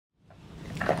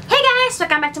guys,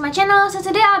 welcome back to my channel. So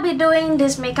today I'll be doing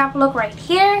this makeup look right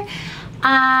here.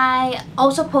 I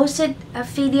also posted a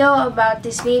video about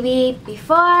this baby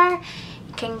before.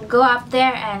 You can go up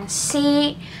there and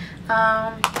see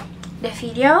the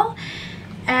video.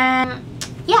 And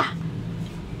yeah,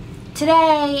 today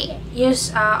I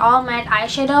use all matte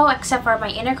eyeshadow except for my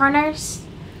inner corners.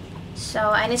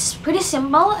 So, and it's pretty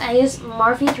simple. I use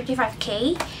Morphe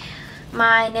 35K,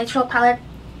 my natural palette,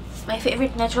 my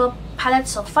favorite natural palette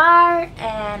so far.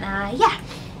 And yeah,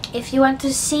 if you want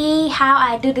to see how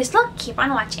I do this look, keep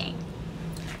on watching.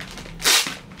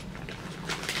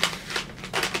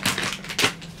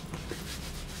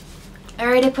 I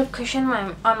already put cushion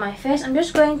on my face. I'm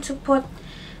just going to put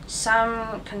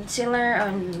some concealer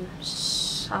on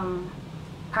some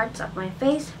parts of my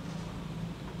face.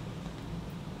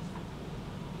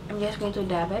 I'm just going to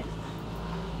dab it.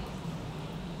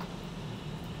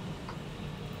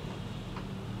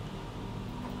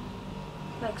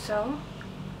 Like so.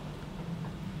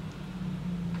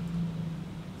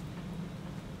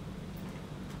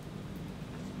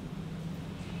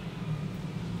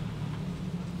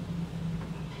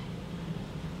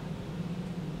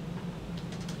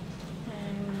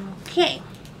 Okay.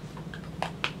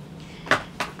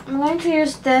 I'm going to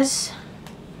use this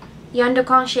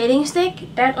Yeon shading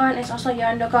stick. That one is also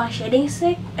Yeon shading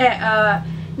stick.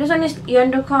 This one is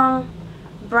Yeon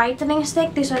brightening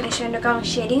stick. This one is Yeon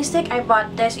shading stick. I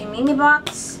bought this in mini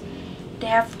box. They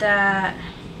have the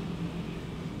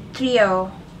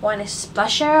trio. One is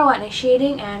blusher, one is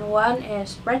shading, and one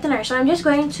is brightener. So I'm just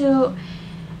going to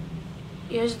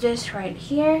use this right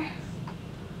here,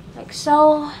 like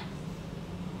so.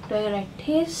 Doing it like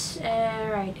this,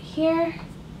 and right here.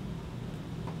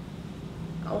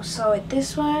 Also with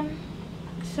this one,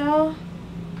 like so.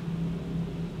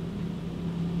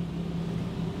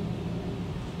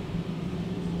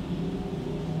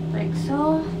 Like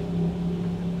so.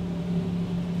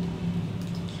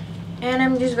 And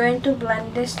I'm just going to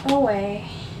blend this away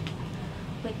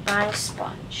with my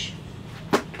sponge.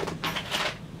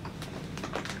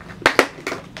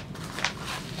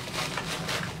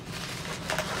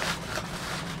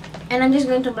 And I'm just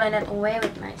going to blend it away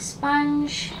with my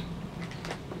sponge.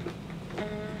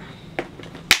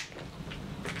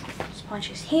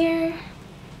 Sponge is here.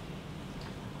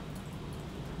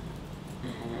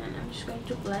 And I'm just going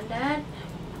to blend that.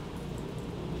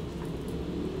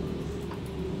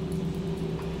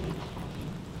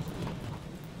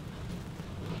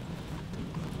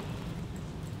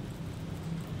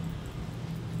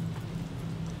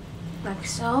 Like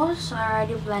so. So I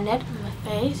already blended on my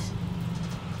face.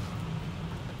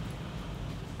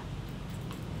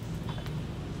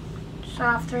 So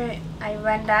after I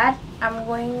blend that, I'm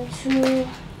going to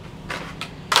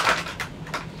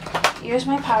use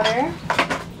my powder.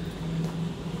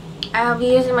 I'll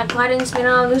be using my Clarins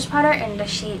Mineral loose powder in the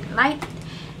shade Light,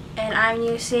 and I'm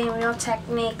using Real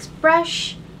Techniques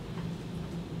brush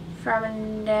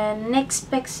from the NYX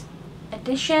Pix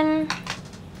edition.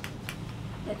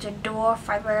 It's a dual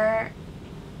fiber,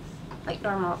 like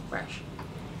normal brush,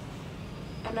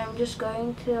 and I'm just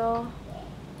going to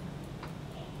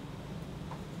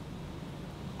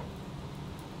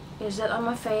use it on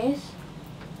my face.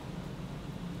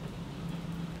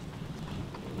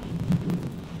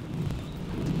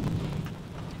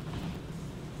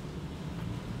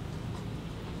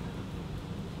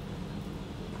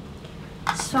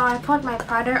 So I put my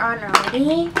powder on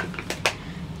already.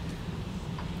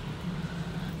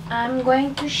 I'm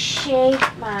going to shape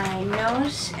my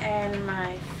nose and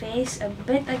my face a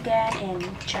bit again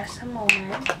in just a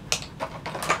moment.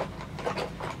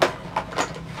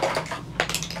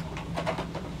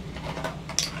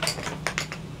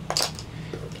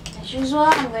 As usual,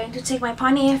 I'm going to take my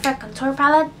Pony Effect Contour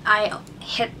Palette. I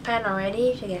hit pan already,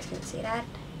 if you guys can see that.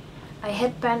 I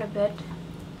hit pan a bit.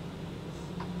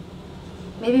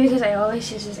 Maybe because I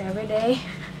always use this every day.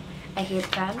 I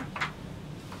hit pan.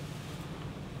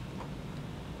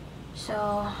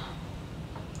 So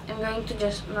I'm going to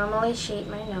just normally shape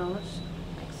my nose,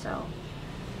 like so.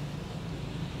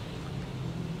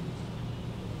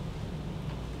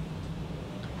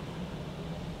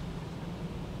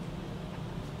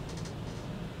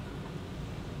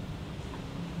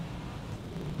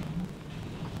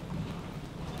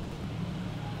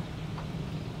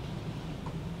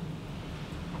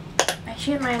 I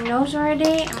shaped my nose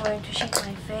already. I'm going to shape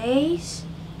my face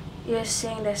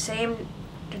using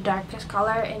the darkest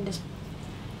color in this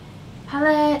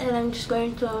palette, and I'm just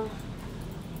going to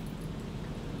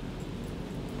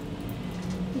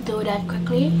do that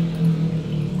quickly.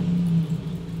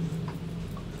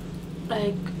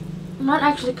 Like not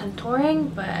actually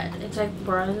contouring, but it's like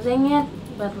bronzing it,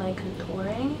 but like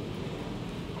contouring.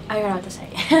 I don't know what to say.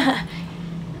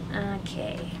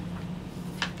 Okay.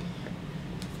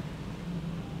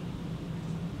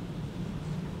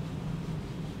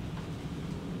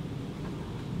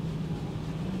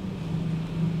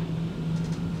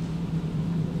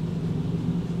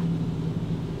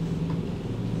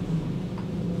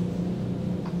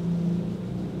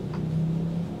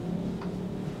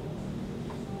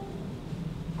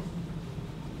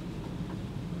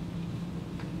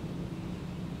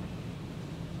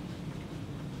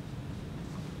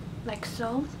 Like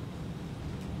so.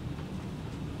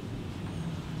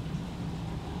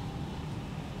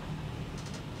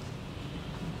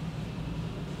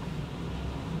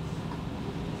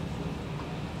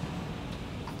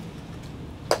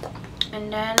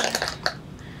 And then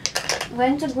I'm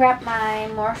going to grab my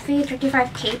Morphe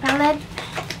 35K palette.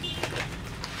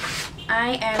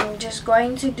 I am just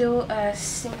going to do a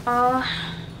simple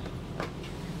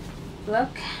look.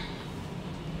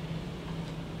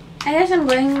 I guess I'm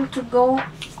going to go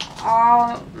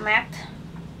all matte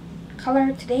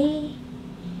color today.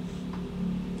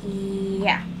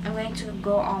 Yeah, I'm going to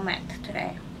go all matte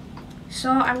today. So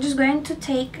I'm just going to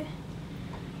take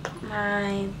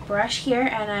my brush here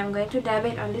and I'm going to dab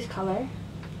it on this color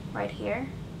right here.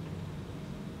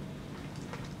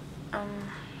 And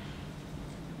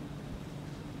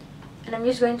I'm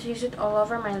just going to use it all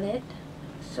over my lid.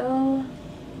 So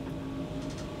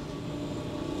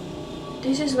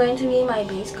this is going to be my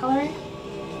base color.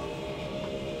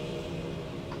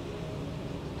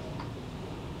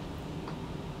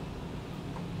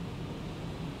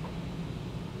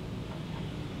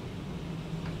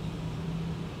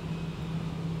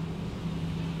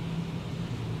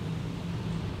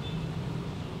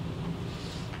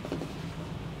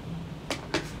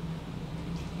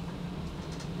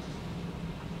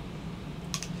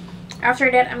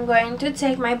 After that, I'm going to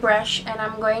take my brush and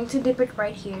I'm going to dip it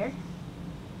right here.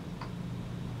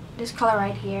 This color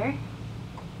right here.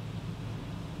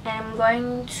 And I'm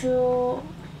going to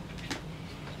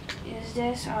use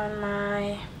this on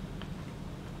my...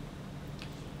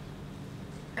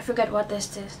 I forgot what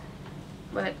this is,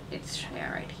 but it's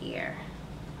right here.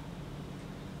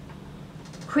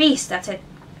 Crease, that's it.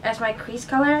 That's my crease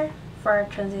color for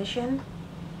transition.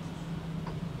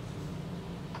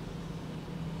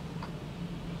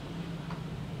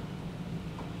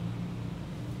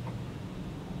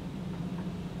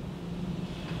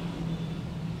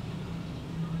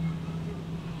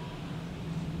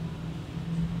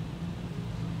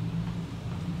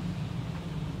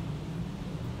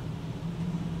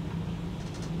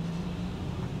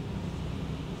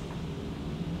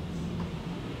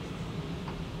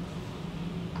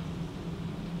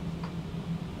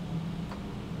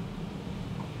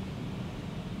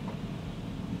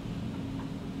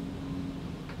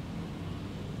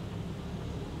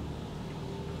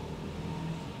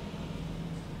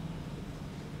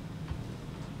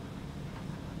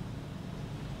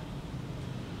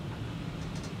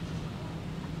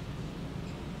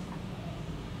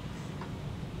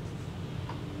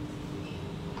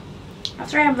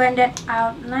 After I blend it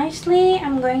out nicely,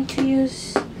 I'm going to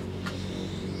use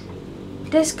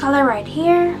this color right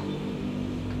here.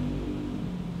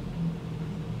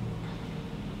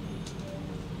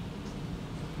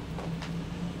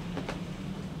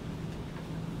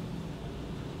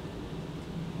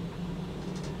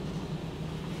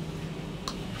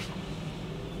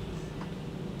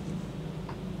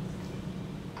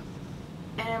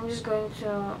 And I'm just going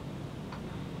to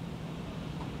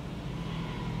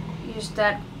use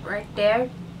that right there,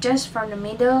 just from the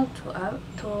middle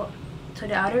to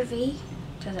the outer V,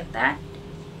 just like that.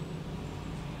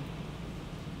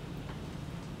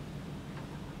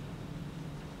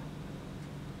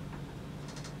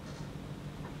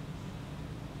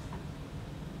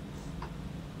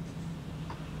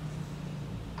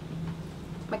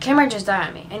 My camera just died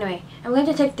on me. Anyway, I'm going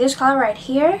to take this color right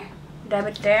here, dab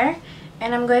it there,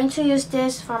 and I'm going to use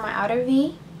this for my outer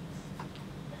V.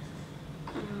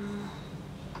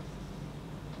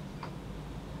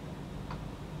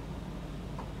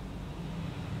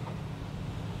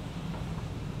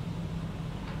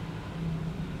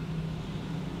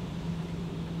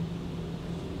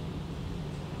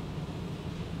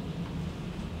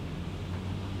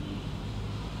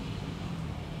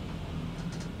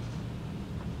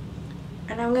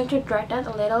 And I'm going to drag that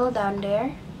a little down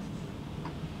there.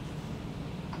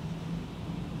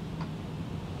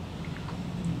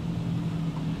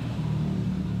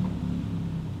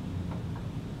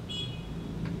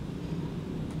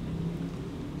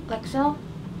 Like so.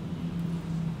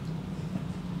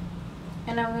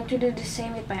 And I'm going to do the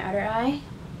same with my other eye.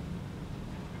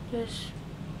 Just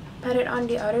pat it on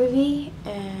the other V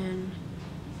and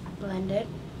blend it.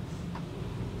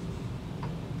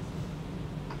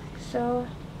 Like so.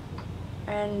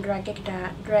 And drag it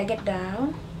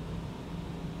down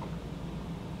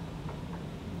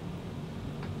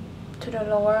to the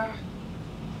lower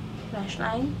lash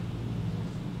line.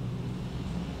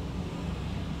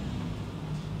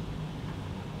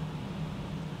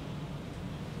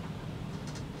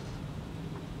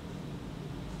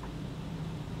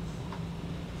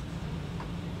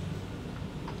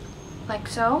 Like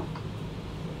so.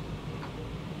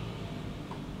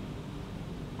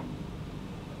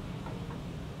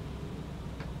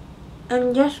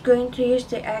 I'm just going to use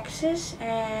the axis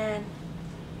and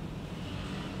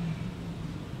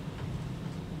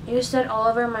use that all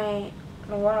over my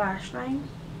lower lash line.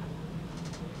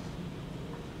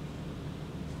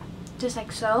 Just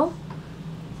like so.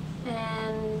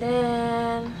 And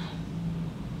then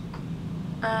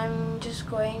I'm just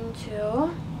going to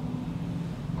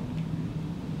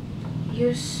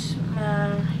use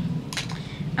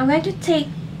I'm going to take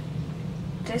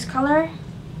this color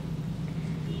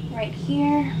right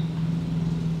here,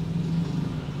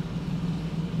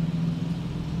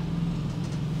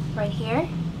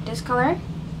 this color,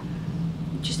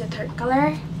 which is the third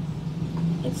color.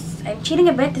 I'm cheating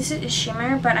a bit, this is a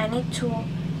shimmer, but I need to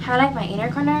highlight my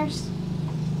inner corners.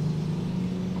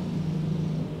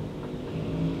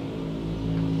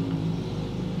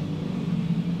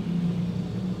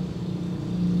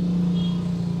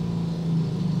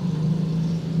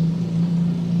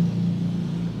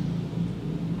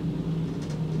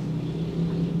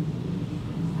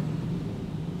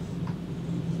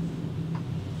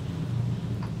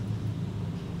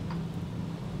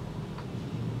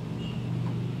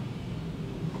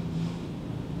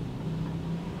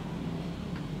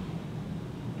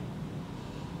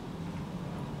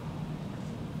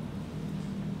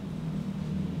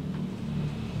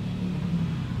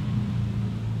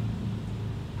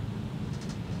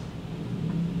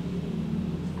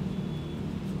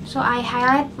 So I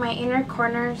highlight my inner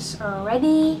corners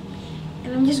already,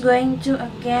 and I'm just going to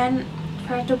again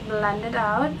try to blend it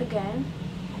out again,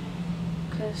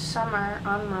 because some are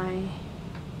on my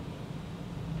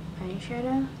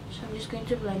eyeshadow. So I'm just going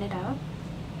to blend it out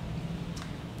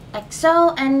like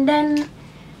so. And then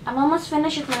I'm almost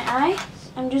finished with my eyes.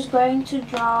 I'm just going to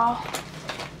draw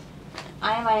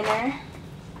eyeliner.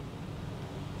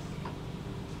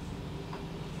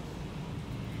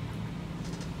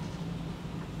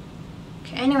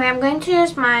 Anyway, I'm going to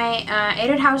use my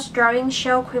Etude Housw Drawing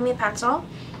Show Creamy Pencil.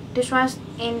 This one's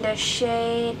in the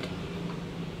shade,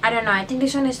 I don't know, I think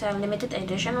this one is a limited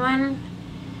edition one.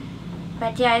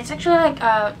 But yeah, it's actually like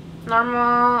a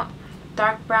normal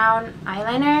dark brown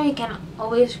eyeliner. You can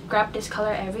always grab this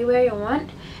color everywhere you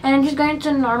want. And I'm just going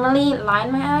to normally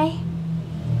line my eye.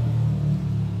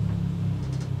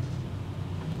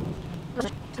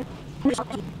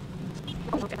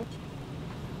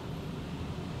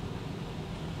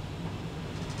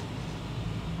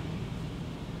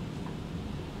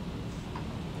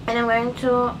 And I'm going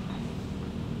to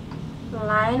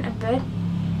line a bit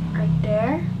right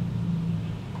there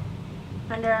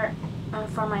under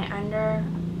for my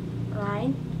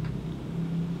underline,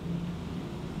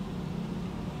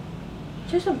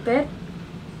 just a bit,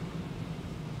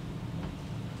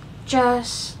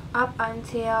 just up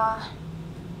until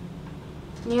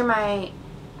near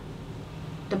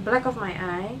the black of my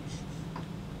eyes,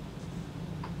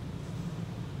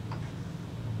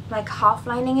 like half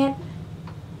lining it.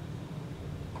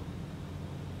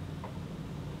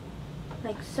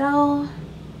 Like so.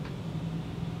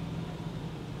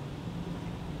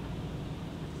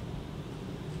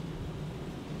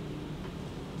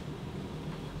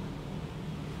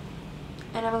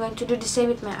 And I'm going to do the same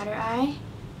with my other eye.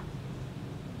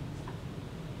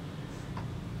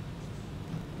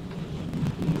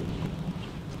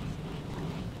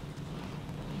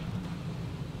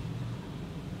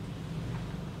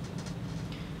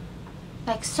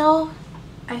 Like so.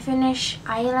 I finish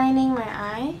eyelining my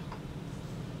eye.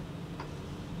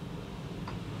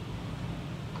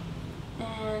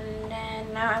 And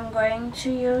then now I'm going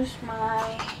to use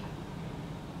my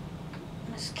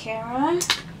mascara.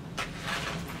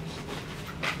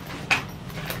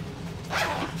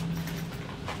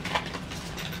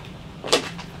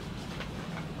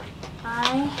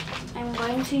 I'm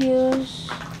going to use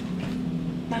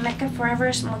my Makeup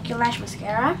Forever Smokey Lash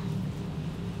Mascara.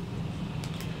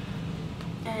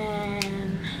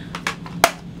 And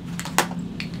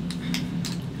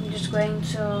I'm just going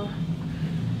to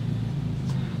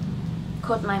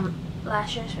coat my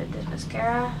lashes with this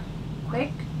mascara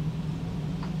quick.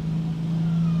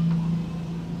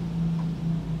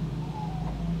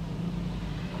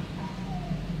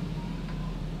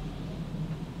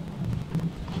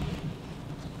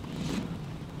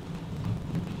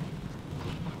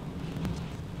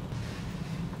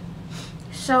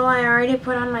 So I already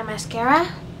put on my mascara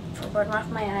for both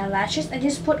of my eyelashes. I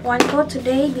just put one coat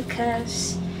today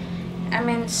because I'm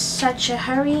in such a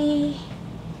hurry.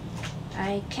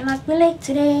 I cannot be late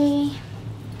today.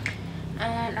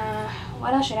 And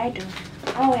what else should I do?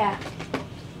 Oh yeah,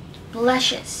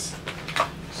 blushes.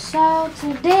 So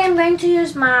today I'm going to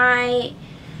use my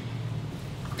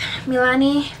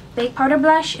Milani Baked Powder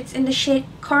Blush. It's in the shade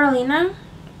Coralina.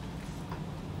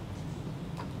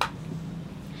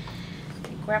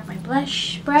 Grab my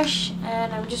blush brush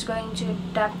and I'm just going to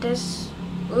dab this.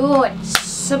 Ooh, it's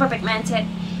super pigmented.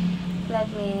 Let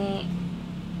me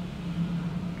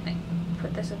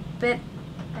put this a bit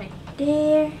right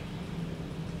there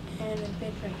and a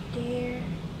bit right there.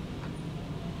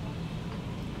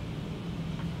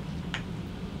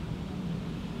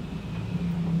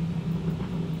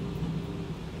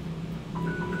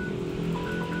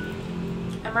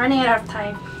 I'm running out of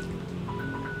time.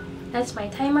 That's my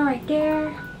timer right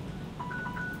there.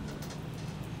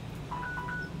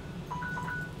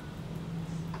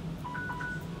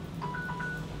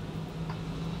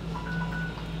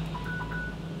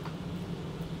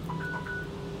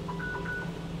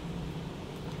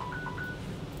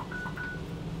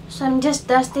 So I'm just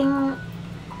dusting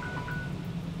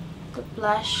the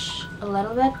blush a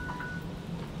little bit.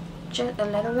 Just a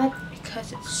little bit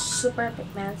because it's super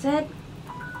pigmented.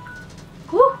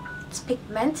 Woo! It's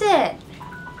pigmented.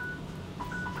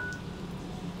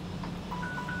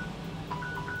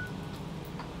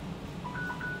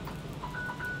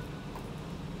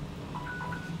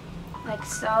 Like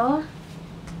so.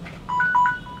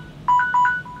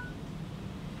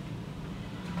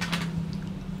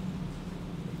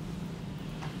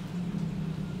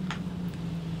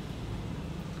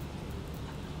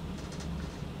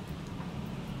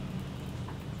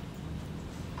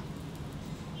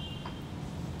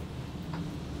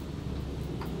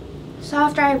 So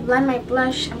after I blend my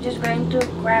blush, I'm just going to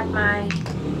grab my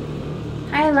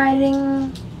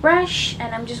highlighting brush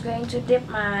and I'm just going to dip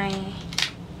my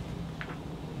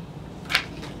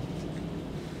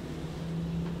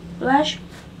blush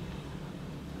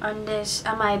on this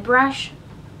my brush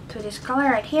to this color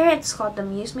right here. It's called the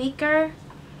Muse Maker,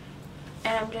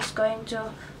 and I'm just going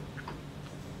to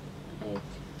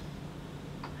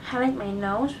highlight my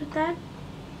nose with that.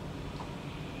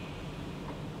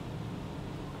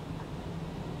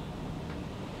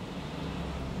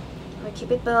 I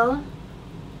keep it below.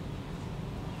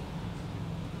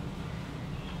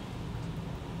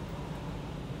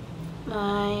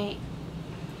 My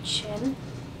chin.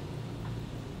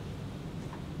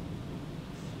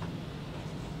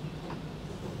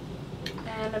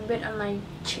 And a bit on my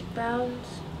cheekbones.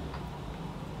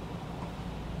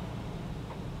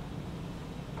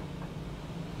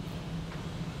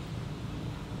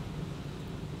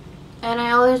 And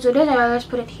I always do this, I always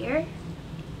put it here.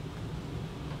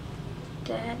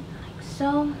 That, like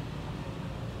so.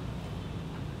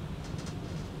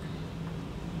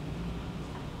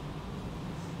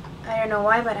 I don't know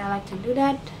why, but I like to do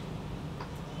that.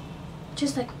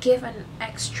 Just like give an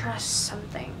extra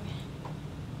something.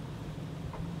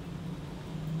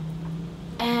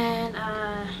 And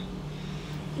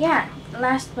yeah,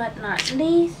 last but not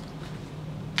least,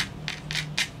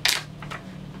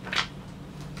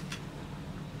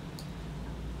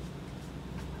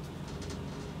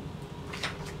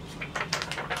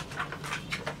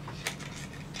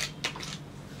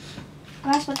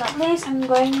 I'm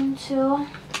going to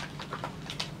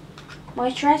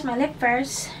moisturize my lip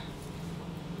first.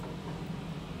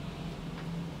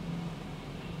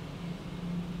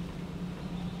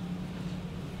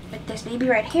 With this baby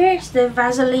right here, it's the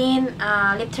Vaseline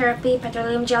Lip Therapy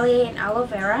Petroleum Jelly and Aloe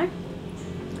Vera.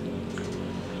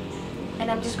 And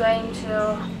I'm just going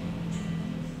to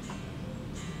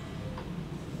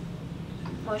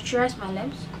moisturize my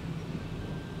lips.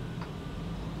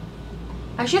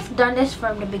 I should have done this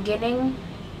from the beginning,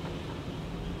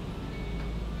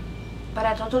 but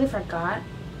I totally forgot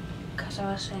because I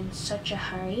was in such a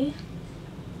hurry.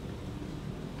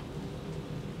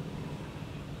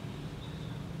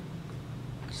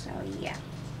 So yeah,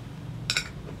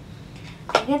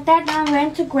 I did that. Now I'm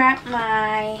going to grab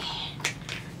my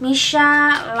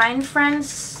Missha Line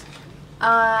Friends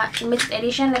limited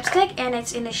edition lipstick, and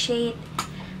it's in the shade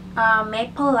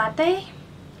Maple Latte.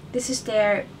 This is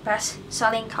their best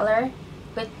selling color,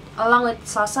 along with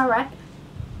Salsa Red.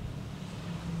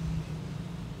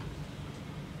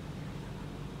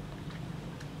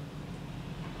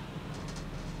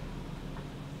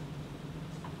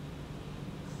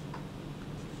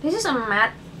 This is a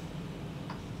matte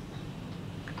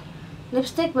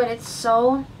lipstick, but it's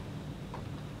so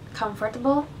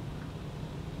comfortable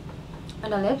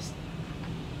on the lips.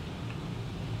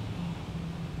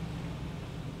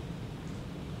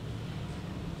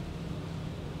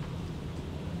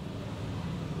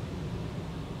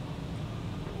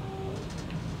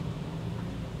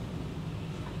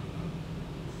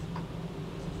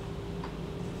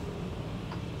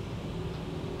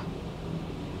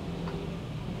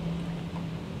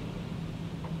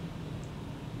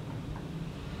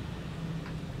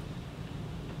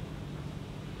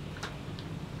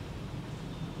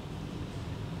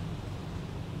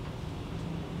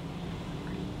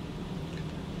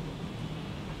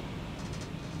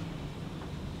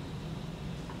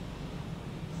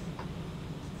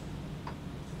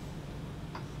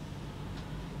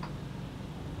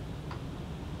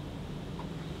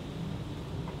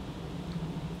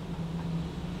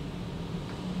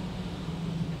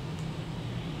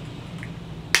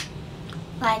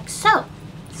 Like so.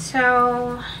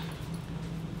 So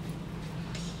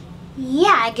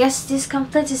yeah, I guess this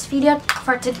completes this video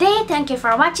for today. Thank you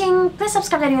for watching. Please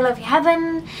subscribe down below if you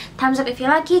haven't. Thumbs up if you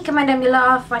like it. Comment down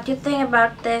below of what you think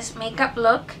about this makeup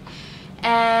look.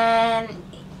 And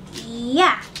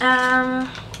yeah, I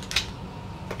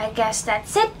guess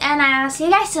that's it, and I'll see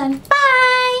you guys soon.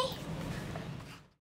 Bye.